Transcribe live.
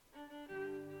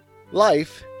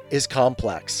Life is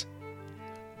complex.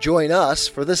 Join us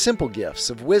for the simple gifts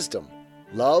of wisdom,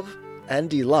 love, and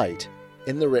delight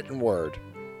in the written word.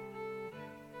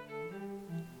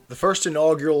 The first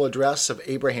inaugural address of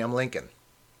Abraham Lincoln.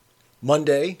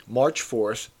 Monday, March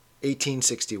 4th,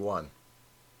 1861.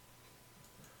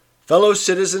 Fellow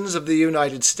citizens of the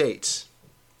United States,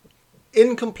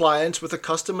 in compliance with a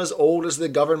custom as old as the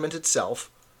government itself,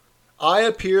 I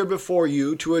appear before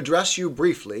you to address you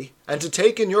briefly, and to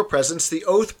take in your presence the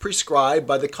oath prescribed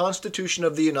by the Constitution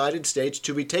of the United States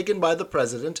to be taken by the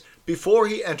President before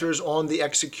he enters on the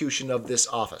execution of this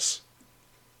office.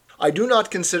 I do not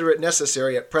consider it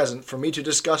necessary at present for me to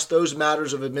discuss those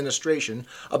matters of administration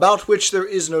about which there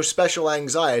is no special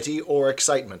anxiety or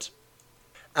excitement.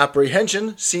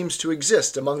 Apprehension seems to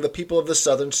exist among the people of the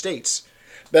Southern states,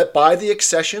 that by the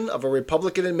accession of a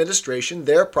Republican administration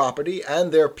their property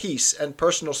and their peace and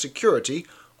personal security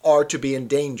are to be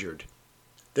endangered.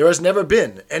 There has never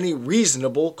been any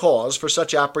reasonable cause for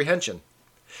such apprehension.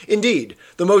 Indeed,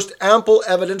 the most ample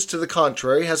evidence to the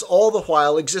contrary has all the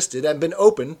while existed and been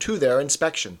open to their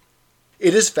inspection.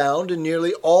 It is found in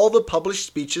nearly all the published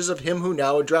speeches of him who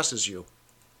now addresses you.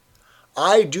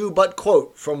 I do but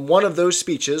quote from one of those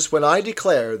speeches when I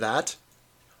declare that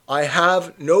I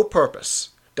have no purpose,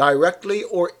 directly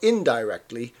or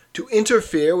indirectly, to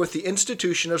interfere with the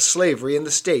institution of slavery in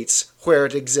the states where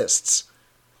it exists.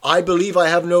 I believe I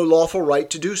have no lawful right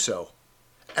to do so,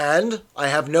 and I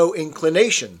have no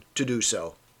inclination to do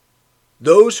so.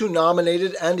 Those who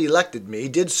nominated and elected me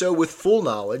did so with full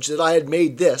knowledge that I had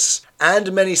made this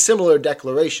and many similar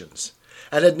declarations,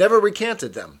 and had never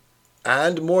recanted them,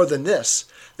 and more than this,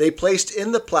 they placed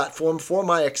in the platform for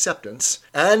my acceptance,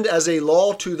 and as a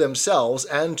law to themselves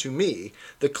and to me,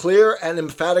 the clear and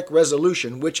emphatic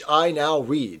resolution which I now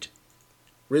read.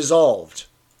 Resolved,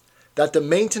 that the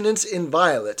maintenance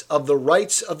inviolate of the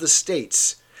rights of the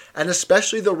states, and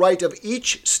especially the right of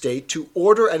each state to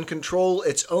order and control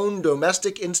its own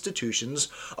domestic institutions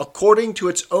according to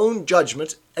its own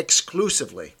judgment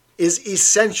exclusively, is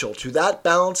essential to that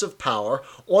balance of power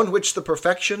on which the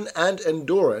perfection and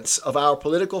endurance of our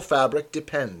political fabric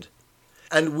depend.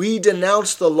 And we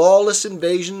denounce the lawless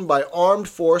invasion by armed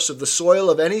force of the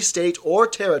soil of any state or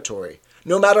territory,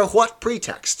 no matter what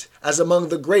pretext, as among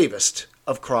the gravest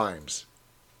of crimes.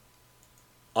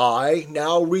 I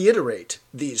now reiterate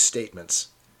these statements,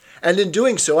 and in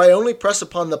doing so I only press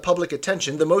upon the public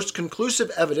attention the most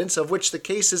conclusive evidence of which the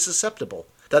case is susceptible,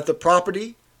 that the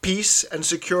property, peace, and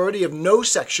security of no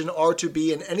section are to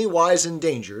be in any wise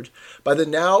endangered by the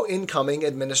now incoming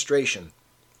administration.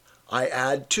 I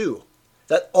add, too,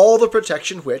 that all the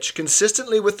protection which,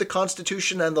 consistently with the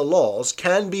Constitution and the laws,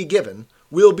 can be given,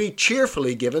 will be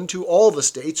cheerfully given to all the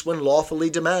states when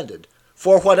lawfully demanded,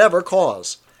 for whatever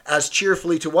cause, as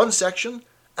cheerfully to one section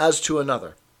as to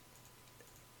another.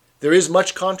 There is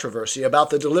much controversy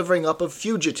about the delivering up of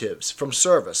fugitives from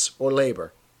service or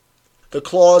labor. The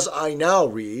clause I now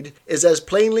read is as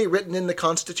plainly written in the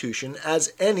Constitution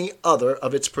as any other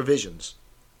of its provisions.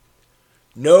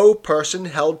 No person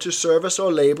held to service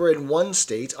or labor in one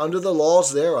state under the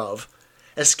laws thereof,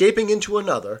 escaping into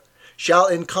another, shall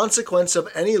in consequence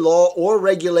of any law or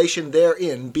regulation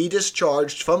therein be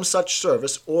discharged from such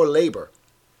service or labor,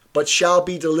 but shall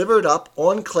be delivered up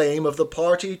on claim of the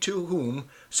party to whom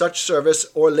such service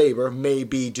or labor may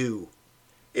be due.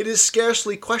 It is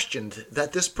scarcely questioned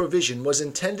that this provision was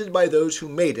intended by those who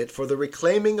made it for the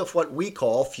reclaiming of what we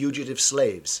call fugitive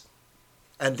slaves.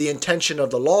 And the intention of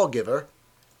the lawgiver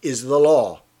is the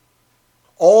law.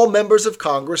 All members of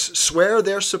Congress swear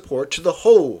their support to the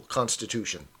whole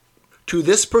Constitution, to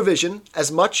this provision as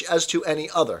much as to any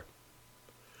other.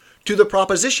 To the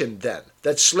proposition, then,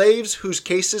 that slaves whose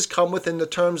cases come within the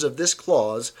terms of this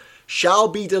clause shall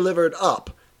be delivered up,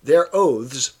 their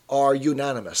oaths are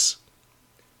unanimous.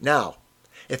 Now,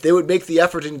 if they would make the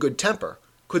effort in good temper,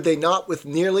 could they not with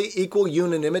nearly equal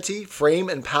unanimity frame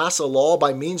and pass a law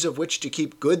by means of which to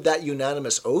keep good that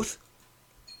unanimous oath?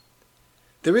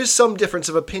 There is some difference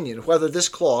of opinion whether this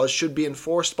clause should be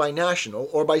enforced by national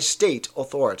or by state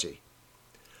authority.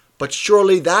 But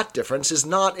surely that difference is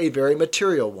not a very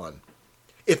material one.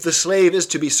 If the slave is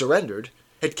to be surrendered,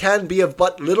 it can be of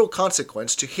but little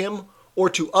consequence to him or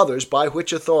to others by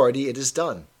which authority it is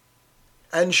done.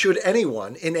 And should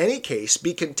anyone in any case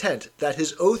be content that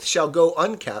his oath shall go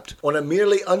unkept on a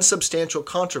merely unsubstantial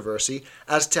controversy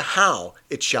as to how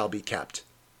it shall be kept?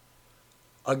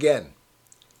 Again,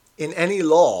 in any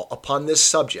law upon this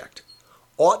subject,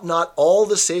 ought not all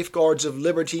the safeguards of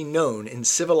liberty known in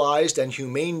civilized and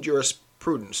humane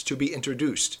jurisprudence to be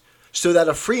introduced, so that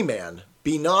a free man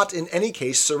be not in any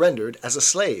case surrendered as a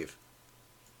slave?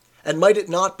 And might it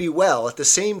not be well, at the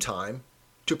same time,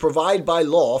 to provide by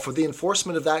law for the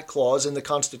enforcement of that clause in the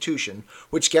Constitution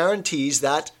which guarantees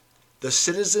that the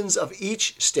citizens of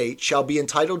each state shall be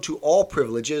entitled to all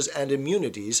privileges and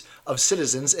immunities of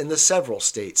citizens in the several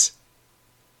states?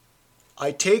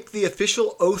 I take the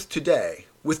official oath today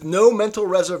with no mental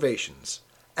reservations,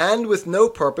 and with no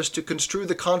purpose to construe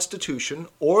the Constitution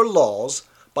or laws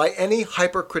by any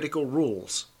hypercritical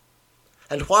rules.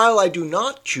 And while I do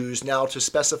not choose now to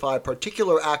specify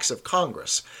particular acts of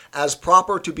Congress as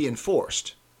proper to be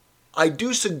enforced, I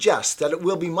do suggest that it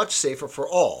will be much safer for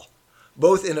all,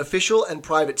 both in official and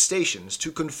private stations,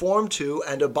 to conform to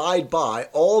and abide by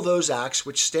all those acts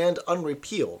which stand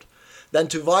unrepealed, than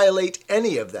to violate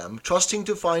any of them, trusting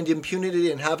to find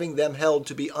impunity in having them held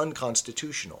to be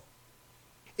unconstitutional.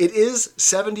 It is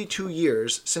 72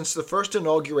 years since the first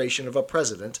inauguration of a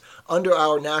president under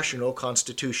our national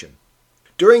Constitution.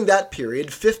 During that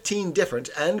period, 15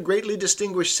 different and greatly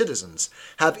distinguished citizens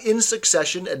have in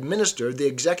succession administered the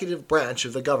executive branch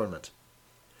of the government.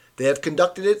 They have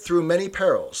conducted it through many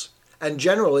perils, and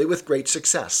generally with great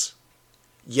success.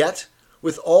 Yet,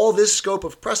 with all this scope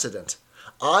of precedent,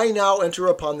 I now enter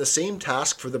upon the same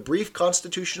task for the brief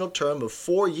constitutional term of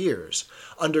 4 years,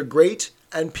 under great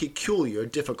and peculiar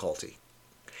difficulty.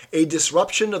 A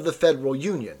disruption of the Federal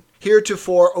Union,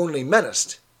 heretofore only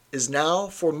menaced, is now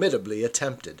formidably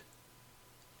attempted.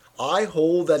 I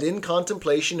hold that in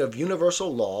contemplation of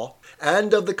universal law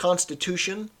and of the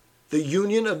Constitution, the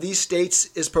union of these states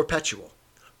is perpetual.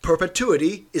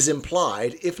 Perpetuity is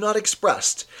implied, if not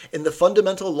expressed, in the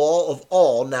fundamental law of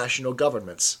all national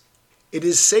governments. It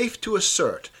is safe to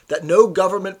assert that no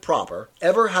government proper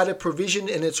ever had a provision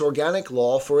in its organic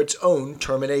law for its own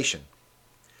termination.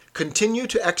 Continue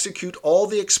to execute all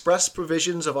the express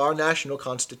provisions of our national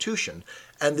Constitution,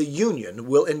 and the Union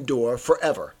will endure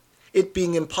forever, it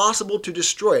being impossible to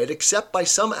destroy it except by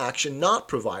some action not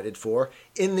provided for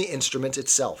in the instrument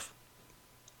itself.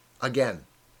 Again,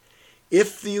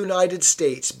 if the United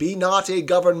States be not a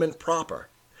government proper,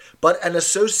 but an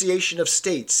association of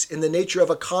states in the nature of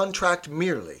a contract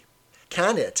merely,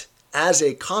 can it, as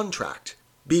a contract,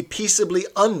 be peaceably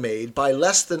unmade by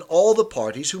less than all the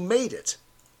parties who made it?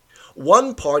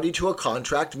 One party to a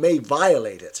contract may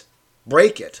violate it,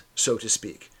 break it, so to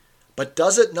speak, but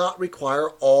does it not require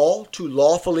all to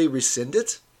lawfully rescind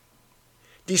it?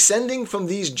 Descending from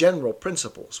these general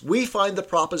principles, we find the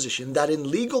proposition that in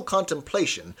legal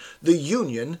contemplation the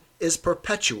Union is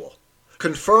perpetual,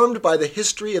 confirmed by the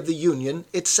history of the Union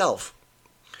itself.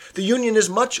 The Union is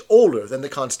much older than the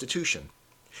Constitution.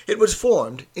 It was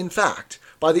formed, in fact,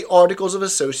 by the Articles of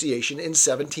Association in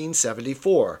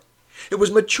 1774. It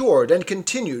was matured and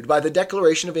continued by the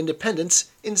Declaration of Independence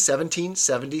in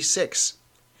 1776.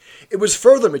 It was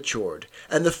further matured,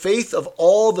 and the faith of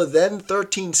all the then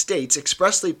 13 states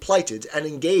expressly plighted and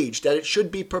engaged that it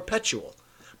should be perpetual,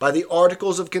 by the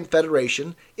Articles of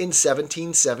Confederation in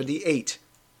 1778.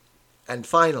 And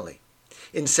finally,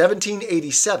 in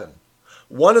 1787,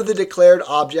 one of the declared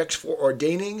objects for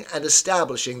ordaining and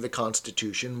establishing the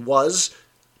Constitution was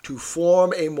to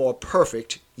form a more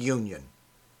perfect union.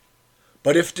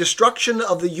 But if destruction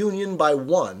of the Union by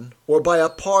one, or by a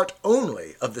part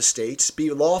only of the states,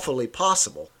 be lawfully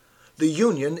possible, the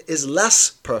Union is less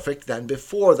perfect than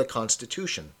before the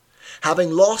Constitution,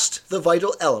 having lost the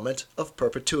vital element of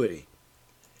perpetuity.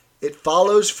 It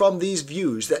follows from these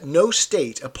views that no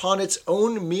state upon its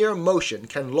own mere motion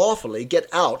can lawfully get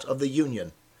out of the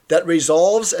Union, that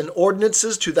resolves and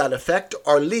ordinances to that effect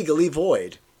are legally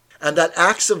void, and that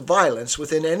acts of violence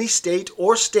within any state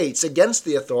or states against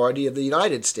the authority of the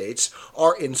United States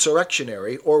are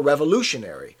insurrectionary or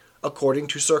revolutionary, according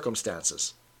to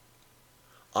circumstances.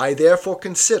 I therefore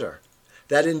consider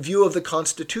that in view of the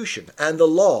Constitution and the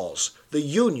laws, the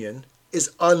Union is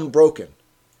unbroken,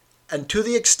 and to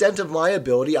the extent of my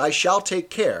ability I shall take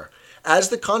care, as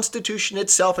the Constitution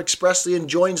itself expressly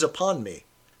enjoins upon me,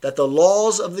 that the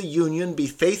laws of the Union be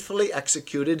faithfully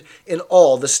executed in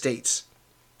all the states.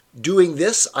 Doing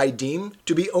this I deem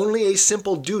to be only a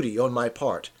simple duty on my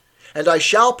part, and I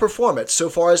shall perform it so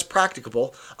far as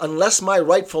practicable, unless my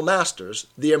rightful masters,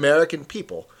 the American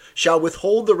people, shall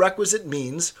withhold the requisite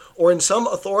means, or in some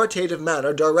authoritative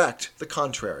manner direct the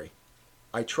contrary.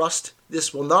 I trust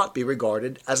this will not be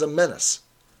regarded as a menace,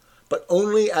 but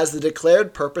only as the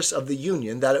declared purpose of the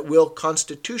Union that it will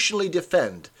constitutionally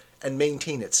defend and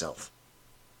maintain itself.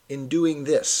 In doing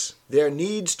this, there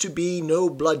needs to be no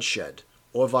bloodshed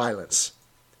or violence,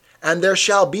 and there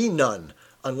shall be none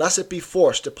unless it be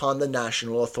forced upon the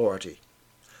national authority.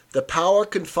 The power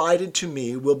confided to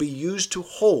me will be used to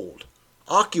hold,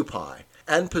 occupy,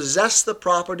 and possess the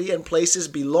property and places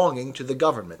belonging to the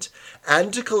government,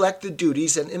 and to collect the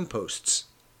duties and imposts.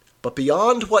 But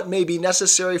beyond what may be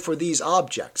necessary for these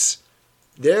objects,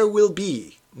 there will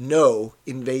be no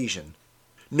invasion,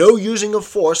 no using of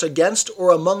force against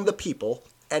or among the people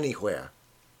anywhere.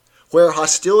 Where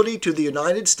hostility to the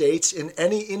United States in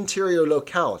any interior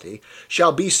locality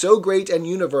shall be so great and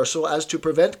universal as to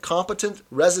prevent competent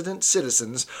resident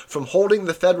citizens from holding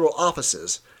the federal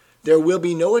offices, there will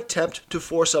be no attempt to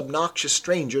force obnoxious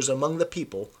strangers among the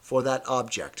people for that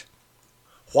object.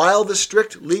 While the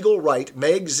strict legal right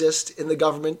may exist in the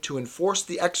government to enforce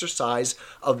the exercise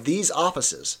of these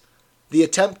offices, the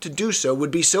attempt to do so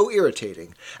would be so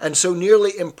irritating and so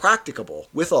nearly impracticable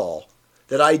withal,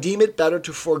 that I deem it better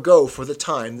to forego for the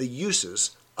time the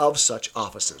uses of such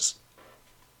offices.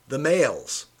 The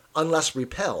mails, unless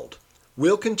repelled,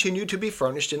 will continue to be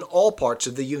furnished in all parts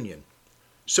of the Union.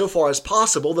 So far as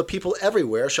possible, the people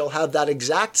everywhere shall have that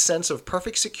exact sense of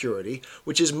perfect security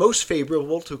which is most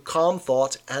favorable to calm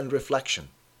thought and reflection.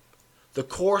 The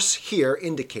course here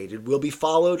indicated will be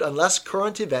followed unless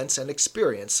current events and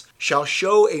experience shall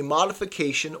show a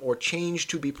modification or change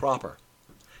to be proper.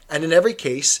 And in every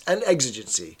case and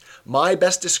exigency, my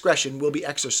best discretion will be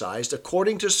exercised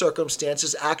according to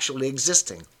circumstances actually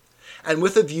existing, and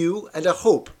with a view and a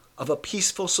hope of a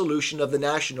peaceful solution of the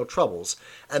national troubles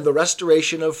and the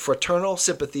restoration of fraternal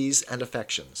sympathies and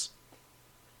affections.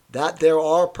 That there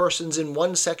are persons in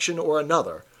one section or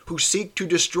another who seek to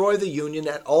destroy the Union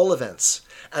at all events,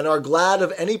 and are glad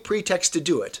of any pretext to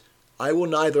do it, I will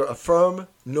neither affirm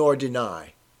nor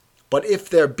deny. But if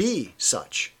there be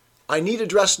such, I need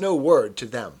address no word to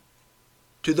them.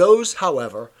 To those,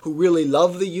 however, who really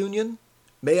love the Union,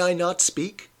 may I not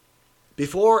speak?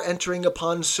 Before entering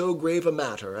upon so grave a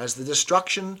matter as the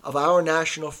destruction of our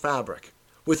national fabric,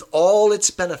 with all its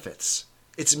benefits,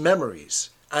 its memories,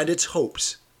 and its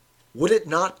hopes, would it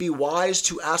not be wise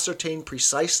to ascertain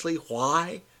precisely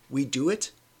why we do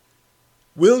it?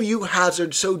 Will you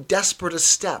hazard so desperate a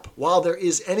step while there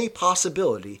is any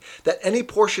possibility that any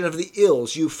portion of the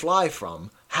ills you fly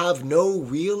from have no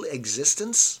real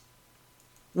existence?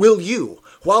 Will you,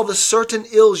 while the certain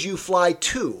ills you fly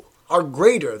to are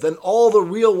greater than all the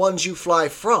real ones you fly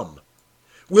from,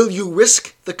 will you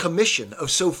risk the commission of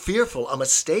so fearful a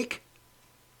mistake?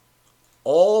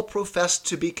 All profess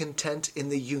to be content in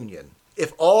the Union,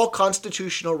 if all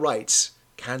constitutional rights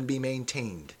can be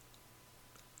maintained.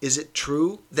 Is it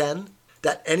true, then,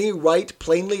 that any right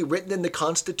plainly written in the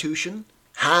Constitution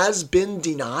has been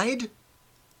denied?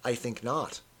 I think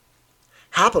not.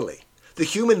 Happily, the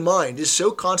human mind is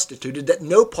so constituted that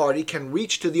no party can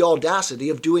reach to the audacity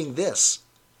of doing this.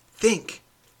 Think,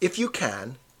 if you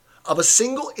can, of a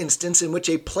single instance in which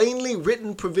a plainly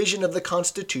written provision of the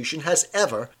Constitution has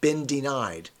ever been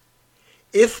denied.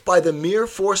 If by the mere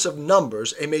force of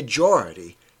numbers a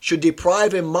majority should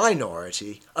deprive a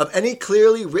minority of any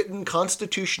clearly written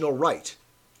constitutional right,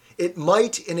 it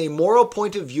might in a moral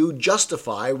point of view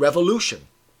justify revolution.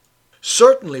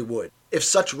 Certainly would, if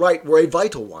such right were a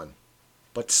vital one.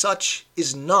 But such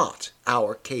is not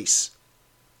our case.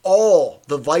 All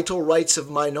the vital rights of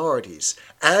minorities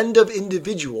and of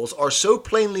individuals are so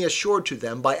plainly assured to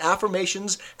them by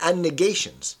affirmations and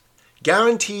negations,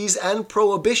 guarantees and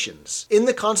prohibitions in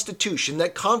the Constitution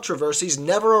that controversies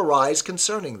never arise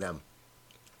concerning them.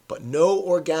 But no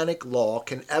organic law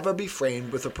can ever be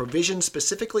framed with a provision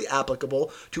specifically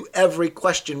applicable to every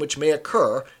question which may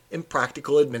occur in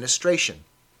practical administration.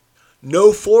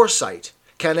 No foresight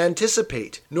can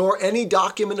anticipate, nor any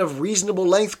document of reasonable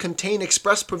length contain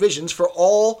express provisions for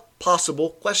all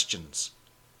possible questions.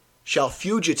 Shall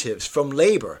fugitives from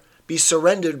labor be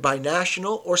surrendered by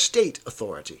national or state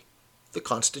authority? The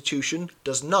Constitution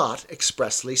does not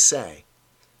expressly say.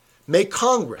 May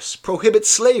Congress prohibit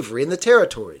slavery in the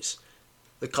territories?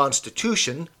 The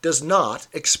Constitution does not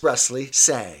expressly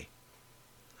say.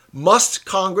 Must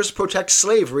Congress protect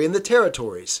slavery in the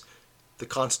territories? The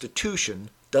Constitution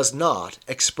does not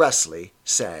expressly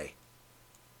say.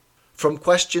 From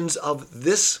questions of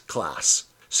this class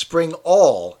spring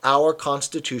all our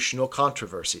constitutional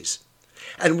controversies,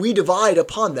 and we divide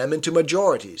upon them into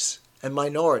majorities and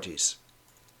minorities.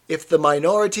 If the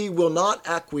minority will not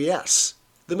acquiesce,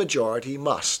 the majority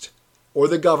must, or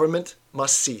the government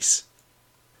must cease.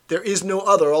 There is no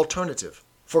other alternative,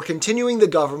 for continuing the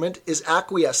government is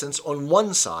acquiescence on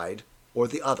one side or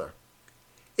the other.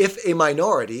 If a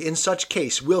minority in such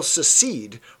case will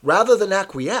secede rather than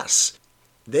acquiesce,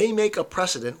 they make a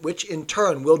precedent which in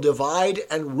turn will divide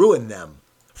and ruin them,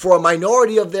 for a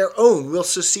minority of their own will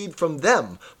secede from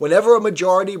them whenever a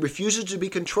majority refuses to be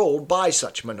controlled by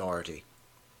such minority.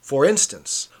 For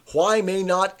instance, why may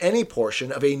not any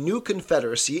portion of a new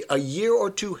confederacy a year or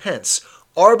two hence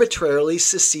arbitrarily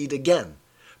secede again,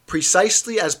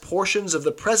 precisely as portions of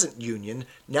the present Union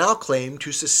now claim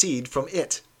to secede from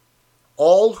it?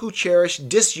 All who cherish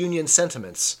disunion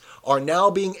sentiments are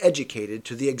now being educated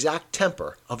to the exact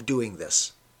temper of doing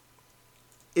this.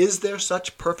 Is there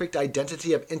such perfect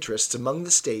identity of interests among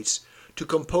the states to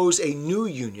compose a new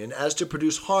union as to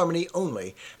produce harmony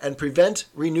only and prevent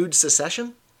renewed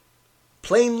secession?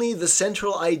 Plainly, the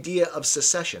central idea of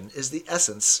secession is the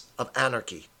essence of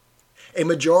anarchy. A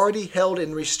majority held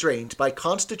in restraint by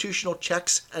constitutional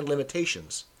checks and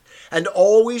limitations, and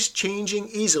always changing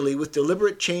easily with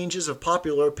deliberate changes of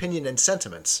popular opinion and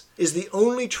sentiments, is the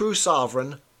only true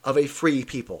sovereign of a free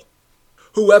people.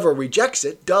 Whoever rejects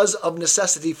it does of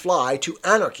necessity fly to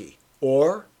anarchy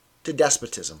or to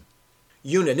despotism.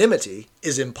 Unanimity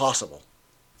is impossible.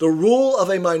 The rule of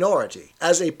a minority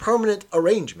as a permanent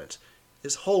arrangement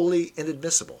is wholly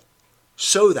inadmissible.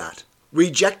 So that,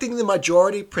 rejecting the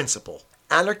majority principle,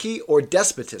 anarchy or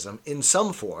despotism in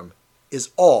some form is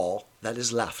all that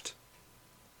is left.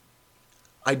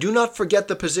 I do not forget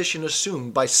the position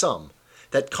assumed by some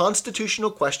that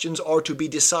constitutional questions are to be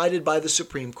decided by the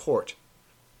Supreme Court.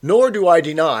 Nor do I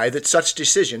deny that such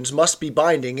decisions must be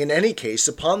binding in any case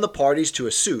upon the parties to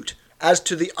a suit as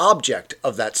to the object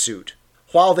of that suit,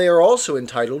 while they are also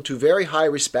entitled to very high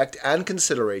respect and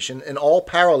consideration in all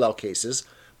parallel cases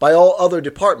by all other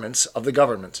departments of the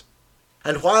government.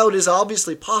 And while it is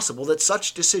obviously possible that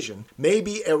such decision may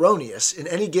be erroneous in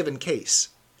any given case,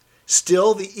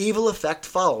 still the evil effect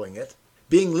following it,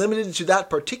 being limited to that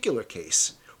particular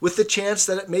case, with the chance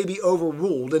that it may be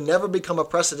overruled and never become a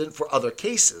precedent for other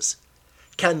cases,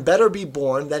 can better be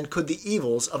borne than could the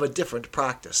evils of a different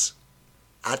practice.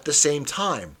 At the same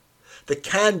time, the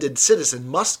candid citizen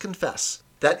must confess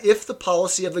that if the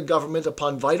policy of the government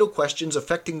upon vital questions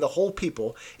affecting the whole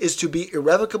people is to be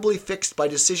irrevocably fixed by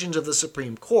decisions of the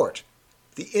Supreme Court,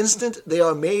 the instant they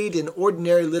are made in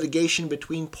ordinary litigation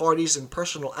between parties and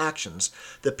personal actions,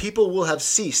 the people will have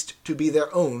ceased to be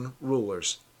their own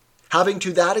rulers, having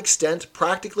to that extent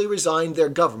practically resigned their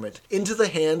government into the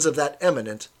hands of that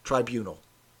eminent tribunal.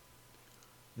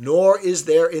 Nor is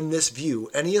there in this view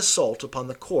any assault upon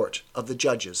the court of the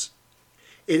judges.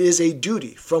 It is a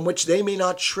duty from which they may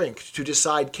not shrink to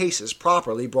decide cases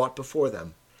properly brought before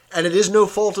them, and it is no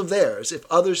fault of theirs if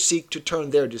others seek to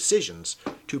turn their decisions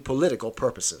to political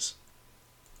purposes.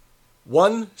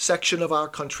 One section of our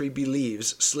country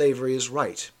believes slavery is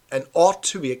right and ought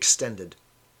to be extended,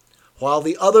 while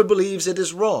the other believes it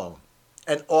is wrong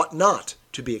and ought not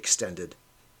to be extended.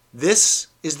 This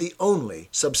is the only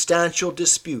substantial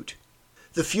dispute.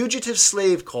 The fugitive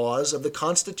slave clause of the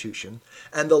Constitution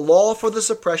and the law for the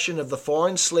suppression of the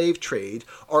foreign slave trade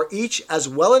are each as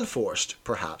well enforced,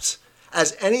 perhaps,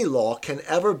 as any law can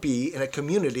ever be in a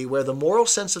community where the moral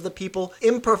sense of the people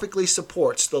imperfectly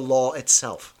supports the law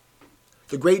itself.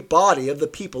 The great body of the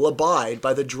people abide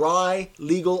by the dry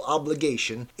legal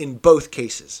obligation in both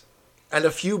cases, and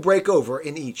a few break over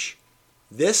in each.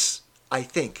 This, I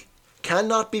think,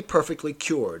 cannot be perfectly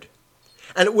cured,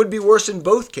 and it would be worse in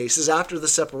both cases after the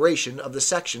separation of the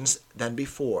sections than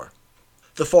before.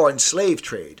 The foreign slave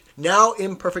trade, now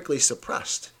imperfectly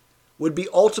suppressed, would be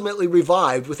ultimately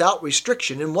revived without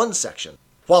restriction in one section,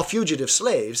 while fugitive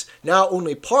slaves, now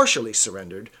only partially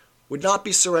surrendered, would not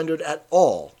be surrendered at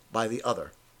all by the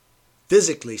other.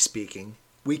 Physically speaking,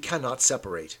 we cannot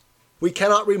separate. We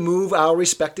cannot remove our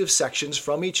respective sections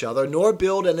from each other, nor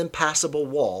build an impassable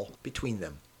wall between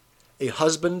them. A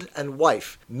husband and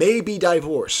wife may be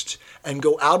divorced and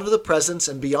go out of the presence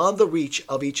and beyond the reach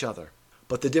of each other,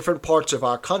 but the different parts of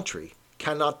our country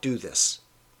cannot do this.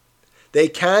 They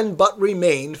can but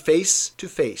remain face to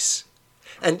face,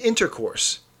 and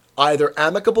intercourse, either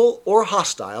amicable or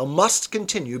hostile, must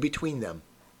continue between them.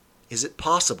 Is it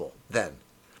possible, then,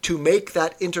 to make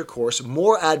that intercourse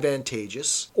more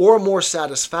advantageous or more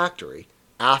satisfactory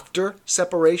after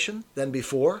separation than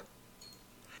before?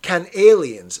 Can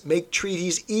aliens make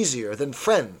treaties easier than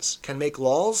friends can make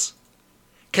laws?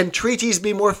 Can treaties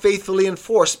be more faithfully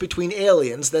enforced between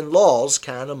aliens than laws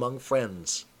can among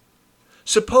friends?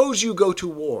 Suppose you go to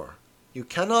war. You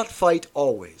cannot fight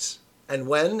always. And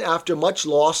when, after much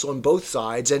loss on both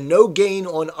sides and no gain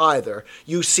on either,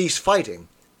 you cease fighting,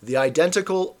 the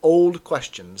identical old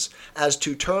questions as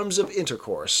to terms of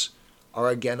intercourse are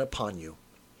again upon you.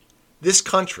 This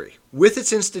country, with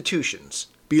its institutions,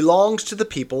 belongs to the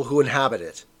people who inhabit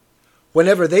it.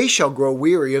 Whenever they shall grow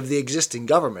weary of the existing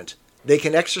government, they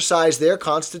can exercise their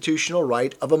constitutional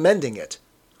right of amending it,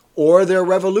 or their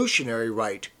revolutionary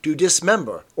right to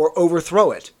dismember or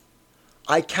overthrow it.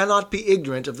 I cannot be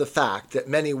ignorant of the fact that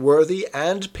many worthy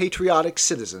and patriotic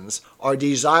citizens are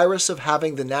desirous of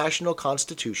having the national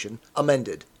Constitution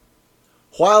amended.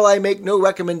 While I make no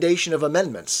recommendation of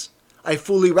amendments, I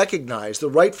fully recognize the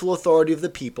rightful authority of the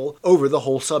people over the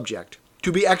whole subject,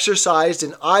 to be exercised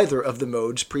in either of the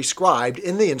modes prescribed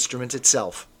in the instrument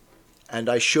itself. And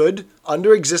I should,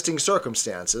 under existing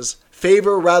circumstances,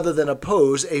 favor rather than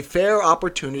oppose a fair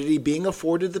opportunity being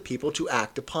afforded the people to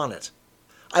act upon it.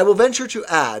 I will venture to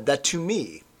add that to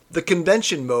me, the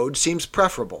convention mode seems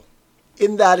preferable,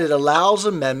 in that it allows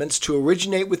amendments to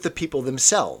originate with the people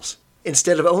themselves,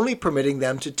 instead of only permitting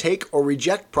them to take or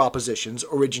reject propositions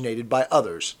originated by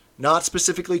others, not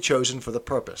specifically chosen for the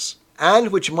purpose,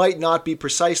 and which might not be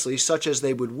precisely such as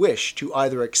they would wish to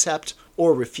either accept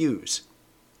or refuse.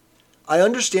 I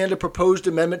understand a proposed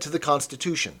amendment to the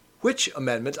Constitution, which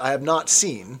amendment I have not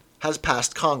seen, has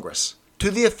passed Congress, to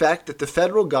the effect that the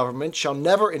federal government shall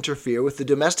never interfere with the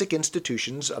domestic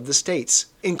institutions of the states,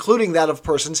 including that of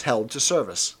persons held to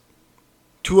service.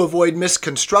 To avoid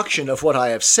misconstruction of what I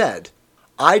have said,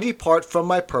 I depart from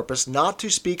my purpose not to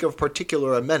speak of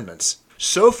particular amendments,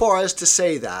 so far as to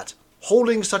say that,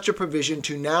 holding such a provision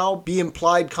to now be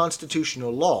implied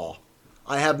constitutional law,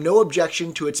 I have no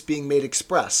objection to its being made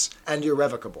express and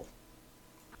irrevocable.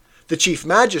 The Chief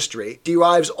Magistrate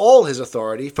derives all his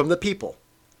authority from the people,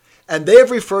 and they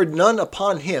have referred none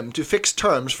upon him to fix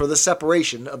terms for the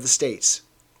separation of the states.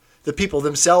 The people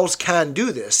themselves can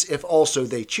do this if also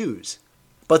they choose,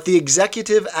 but the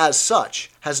executive as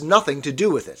such has nothing to do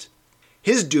with it.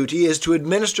 His duty is to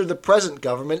administer the present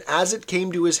government as it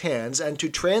came to his hands and to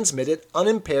transmit it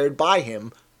unimpaired by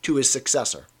him to his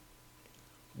successor.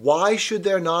 Why should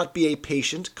there not be a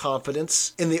patient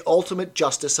confidence in the ultimate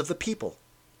justice of the people?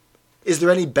 Is there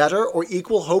any better or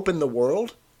equal hope in the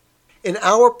world? In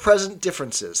our present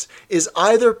differences, is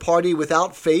either party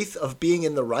without faith of being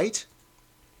in the right?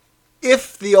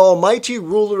 If the Almighty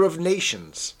Ruler of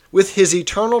nations, with his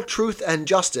eternal truth and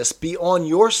justice, be on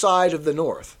your side of the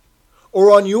north, or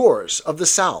on yours of the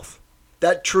south,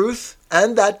 that truth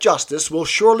and that justice will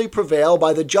surely prevail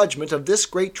by the judgment of this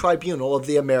great tribunal of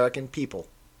the American people.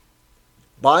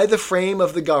 By the frame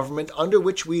of the government under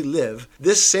which we live,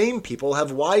 this same people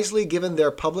have wisely given their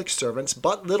public servants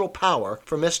but little power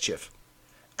for mischief,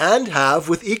 and have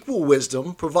with equal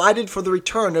wisdom provided for the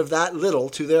return of that little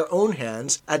to their own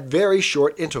hands at very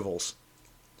short intervals.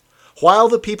 While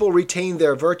the people retain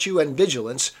their virtue and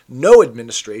vigilance, no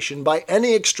administration by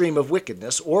any extreme of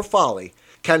wickedness or folly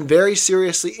can very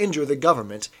seriously injure the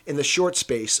government in the short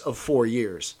space of 4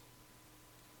 years.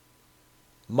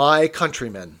 My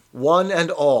countrymen, one and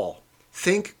all,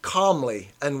 think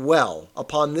calmly and well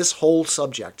upon this whole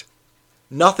subject.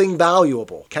 Nothing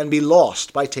valuable can be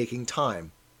lost by taking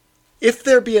time. If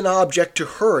there be an object to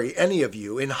hurry any of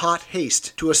you in hot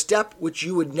haste to a step which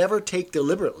you would never take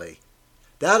deliberately,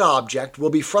 that object will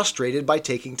be frustrated by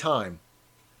taking time.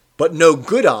 But no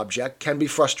good object can be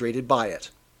frustrated by it.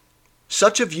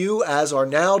 Such of you as are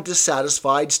now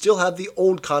dissatisfied still have the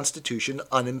old Constitution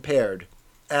unimpaired,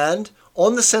 and,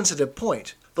 on the sensitive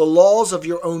point, the laws of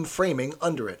your own framing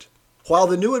under it, while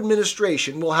the new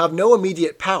administration will have no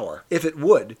immediate power, if it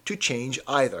would, to change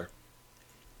either.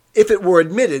 If it were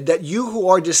admitted that you who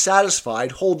are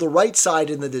dissatisfied hold the right side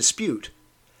in the dispute,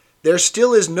 there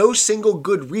still is no single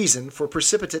good reason for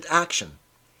precipitate action.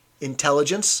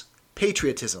 Intelligence,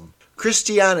 patriotism,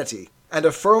 Christianity, and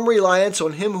a firm reliance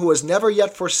on him who has never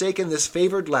yet forsaken this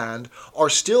favored land are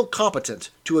still competent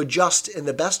to adjust in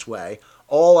the best way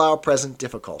all our present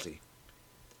difficulty.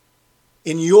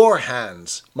 In your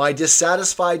hands, my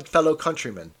dissatisfied fellow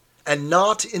countrymen, and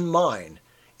not in mine,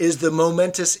 is the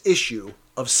momentous issue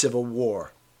of civil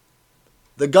war.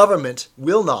 The government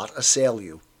will not assail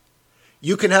you.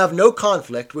 You can have no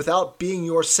conflict without being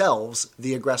yourselves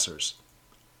the aggressors.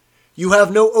 You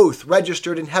have no oath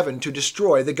registered in heaven to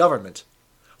destroy the government,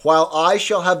 while I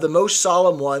shall have the most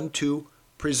solemn one to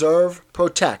preserve,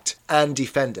 protect, and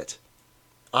defend it.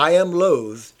 I am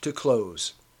loath to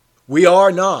close. We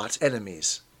are not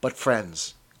enemies, but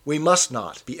friends. We must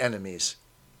not be enemies.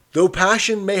 Though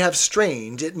passion may have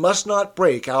strained, it must not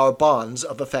break our bonds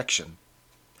of affection.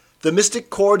 The mystic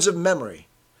cords of memory,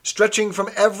 stretching from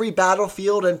every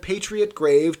battlefield and patriot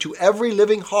grave to every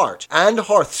living heart and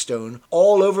hearthstone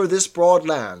all over this broad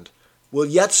land, will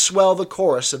yet swell the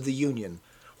chorus of the Union,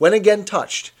 when again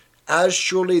touched, as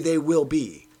surely they will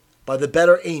be, by the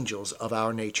better angels of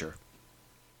our nature.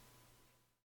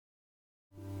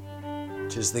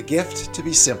 'Tis the gift to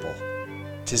be simple.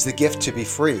 'Tis the gift to be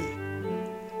free.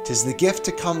 'Tis the gift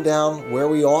to come down where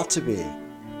we ought to be.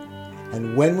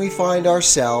 And when we find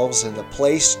ourselves in the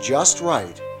place just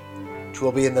right,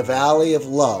 'twill be in the valley of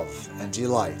love and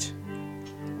delight.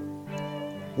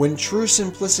 When true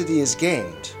simplicity is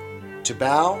gained, to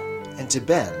bow and to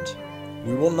bend,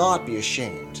 we will not be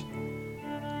ashamed.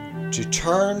 To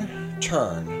turn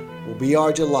will be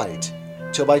our delight,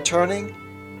 till by turning,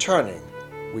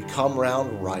 we come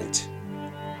round right.